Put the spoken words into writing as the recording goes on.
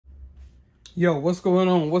Yo, what's going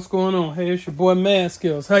on? What's going on? Hey, it's your boy Mad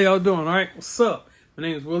Skills. How y'all doing? All right, what's up? My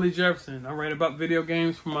name is Willie Jefferson. I write about video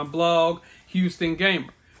games for my blog, Houstongamer.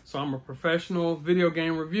 So I'm a professional video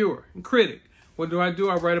game reviewer and critic. What do?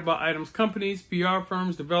 I write about items companies, PR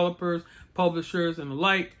firms, developers, publishers, and the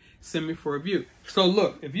like send me for review. So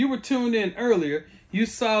look, if you were tuned in earlier, you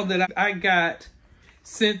saw that I got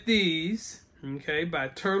sent these, okay, by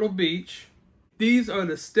Turtle Beach. These are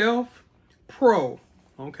the Stealth Pro,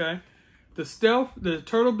 okay? The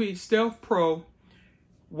Turtle Beach Stealth Pro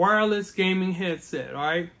wireless gaming headset, all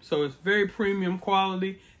right? So it's very premium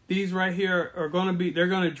quality. These right here are going to be, they're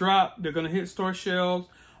going to hit store shelves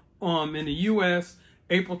in the US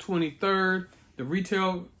April 23rd. The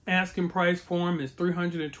retail asking price for them is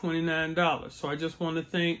 $329. So I just want to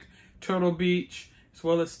thank Turtle Beach as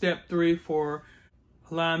well as Step 3 for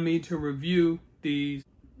allowing me to review these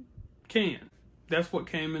cans. That's what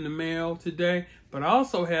came in the mail today. But I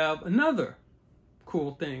also have another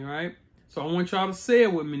cool thing, right? So I want y'all to say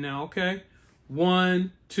it with me now, okay?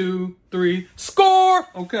 1, 2, 3, score!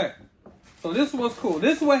 Okay. So this is what's cool.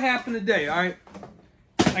 This is what happened today, all right?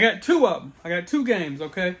 I got two of them. I got two games,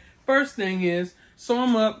 okay? First thing is, so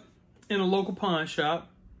I'm up in a local pawn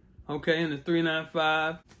shop, okay, in the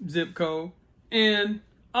 395 zip code. And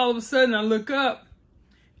all of a sudden I look up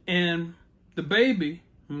and the baby,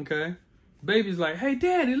 okay? Baby's like, hey,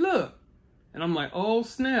 daddy, look. And I'm like, oh,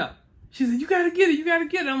 snap. She said, you got to get it. You got to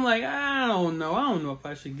get it. I'm like, I don't know. I don't know if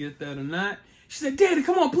I should get that or not. She said, daddy,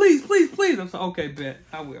 come on, please, please, please. I said, okay, bet.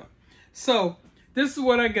 I will. So this is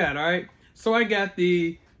what I got, all right? So I got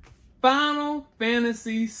the Final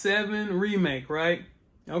Fantasy VII Remake, right?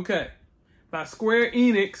 Okay. By Square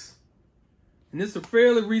Enix. And this is a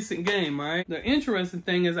fairly recent game, all right? The interesting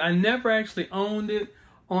thing is I never actually owned it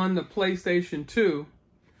on the PlayStation 2.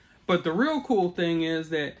 But the real cool thing is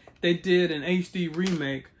that they did an HD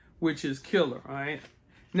remake, which is killer, all right?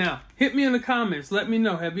 Now, hit me in the comments. Let me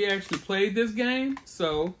know. Have you actually played this game?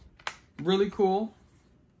 So, really cool.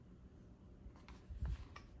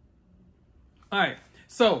 All right.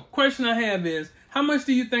 So, question I have is, how much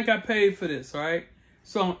do you think I paid for this, all right?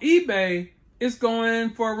 So, on eBay, it's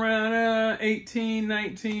going for around 18,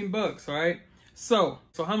 19 bucks, all right? So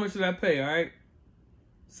how much did I pay, all right?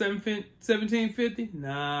 $17.50?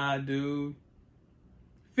 Nah, dude.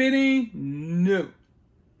 15? No.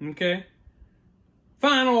 Okay.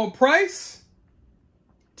 Final price?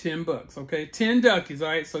 10 bucks. Okay. 10 duckies. All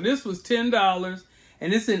right. So this was $10,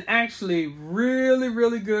 and it's in actually really,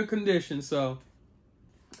 really good condition. So,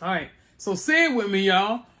 all right. So say it with me,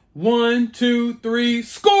 y'all. 1, 2, 3,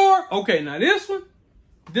 score. Okay. Now this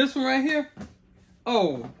one right here.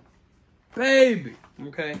 Oh, baby.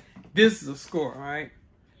 Okay. This is a score. All right.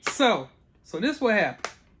 So this is what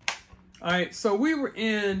happened. All right, so we were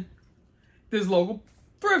in this local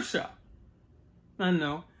thrift shop. I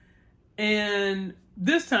know. And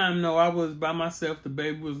this time, no, I was by myself. The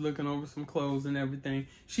baby was looking over some clothes and everything.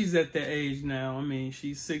 She's at that age now. I mean,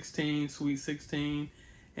 she's 16, sweet 16.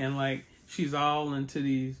 And, like, she's all into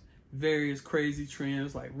these various crazy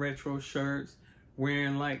trends, like retro shirts,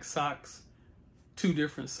 wearing, like, socks, 2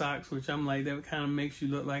 different socks, which I'm like, that kind of makes you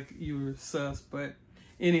look like you were sus, but...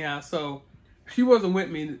 Anyhow, so she wasn't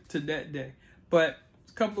with me to that day, but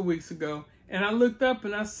a couple of weeks ago, and I looked up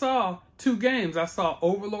and I saw 2 games. I saw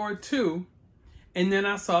Overlord 2, and then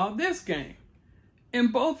I saw this game.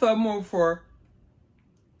 And both of them were for,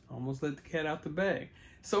 almost let the cat out the bag.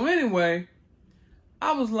 So anyway,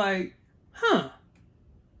 I was like, huh,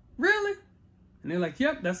 really? And they're like,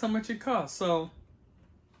 yep, that's how much it costs. So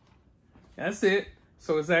that's it.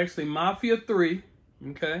 So it's actually Mafia 3,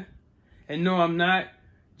 okay? And no, I'm not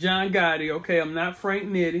John Gotti, okay? I'm not Frank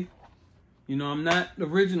Nitti. You know, I'm not the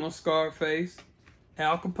original Scarface,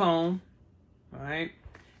 Al Capone, all right?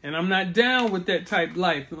 And I'm not down with that type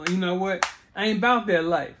life. You know what? I ain't about that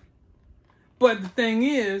life. But the thing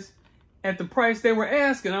is, at the price they were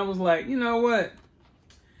asking, I was like, you know what?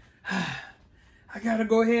 I got to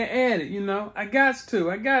go ahead and add it, you know? I got to.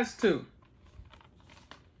 All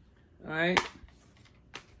right?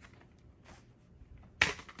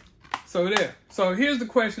 So there. So here's the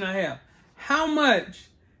question I have. How much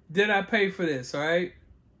did I pay for this, all right?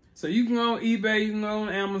 So you can go on eBay, you can go on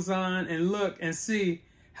Amazon and look and see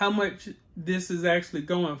how much this is actually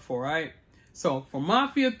going for, all right? So for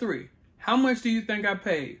Mafia 3, how much do you think I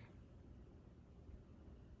paid?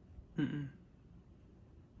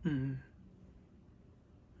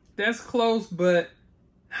 That's close, but...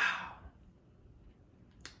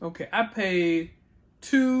 Okay, I paid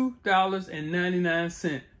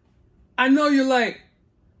 $2.99. I know you're like,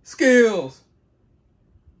 Skills.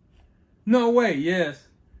 No way, yes.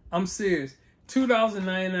 I'm serious.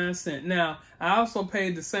 $2.99. Now, I also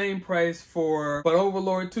paid the same price for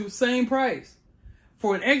Overlord 2, same price,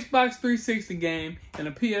 for an Xbox 360 game and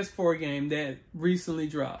a PS4 game that recently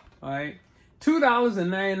dropped, all right?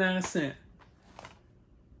 $2.99.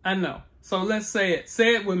 I know. So let's say it.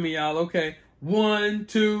 Say it with me, y'all, okay? 1,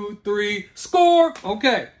 2, 3, score!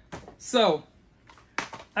 Okay. So,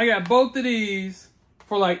 I got both of these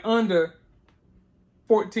for like under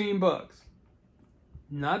 14 bucks.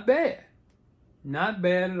 Not bad. Not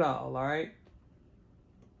bad at all right?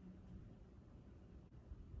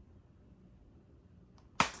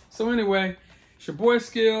 So anyway, it's your boy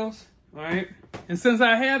Skills, all right? And since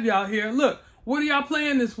I have y'all here, look, what are y'all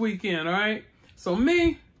playing this weekend, all right? So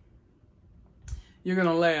me, you're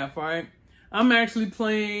gonna laugh, all right? I'm actually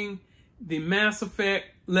playing the Mass Effect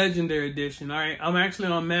Legendary Edition, all right? I'm actually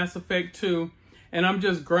on Mass Effect 2, and I'm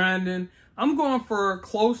just grinding. I'm going for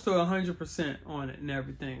close to 100% on it and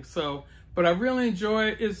everything. So, but I really enjoy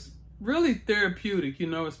it. It's really therapeutic, you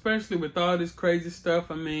know, especially with all this crazy stuff.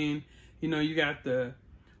 I mean, you know, you got the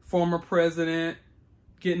former president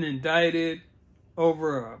getting indicted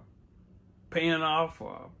over paying off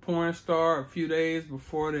a porn star a few days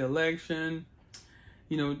before the election.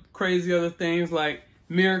 You know, crazy other things like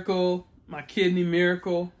Miracle, my kidney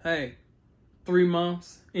Miracle. Hey, 3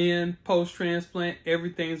 months in post-transplant,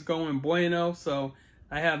 everything's going bueno. So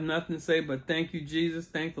I have nothing to say but thank you, Jesus.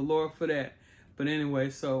 Thank the Lord for that. But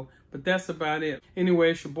anyway, but that's about it.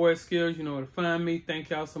 Anyway, it's your boy Skills. You know where to find me. Thank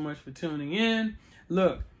y'all so much for tuning in.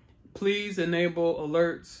 Look, please enable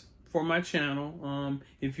alerts for my channel.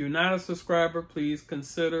 If you're not a subscriber, please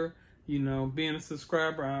consider, you know, being a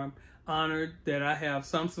subscriber. I'm honored that I have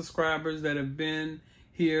some subscribers that have been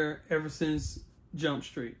here ever since Jump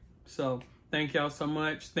Street. So thank y'all so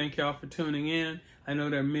much. Thank y'all for tuning in. I know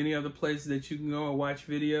there are many other places that you can go and watch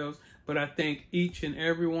videos, but I thank each and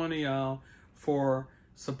every one of y'all for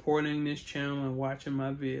supporting this channel and watching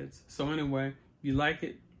my vids. So anyway, if you like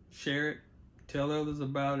it, share it, tell others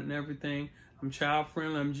about it and everything. I'm child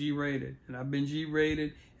friendly, I'm G-rated, and I've been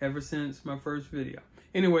G-rated ever since my first video.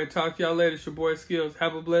 Anyway, talk to y'all later. It's your boy Skills.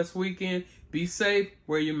 Have a blessed weekend. Be safe.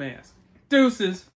 Wear your mask. Deuces.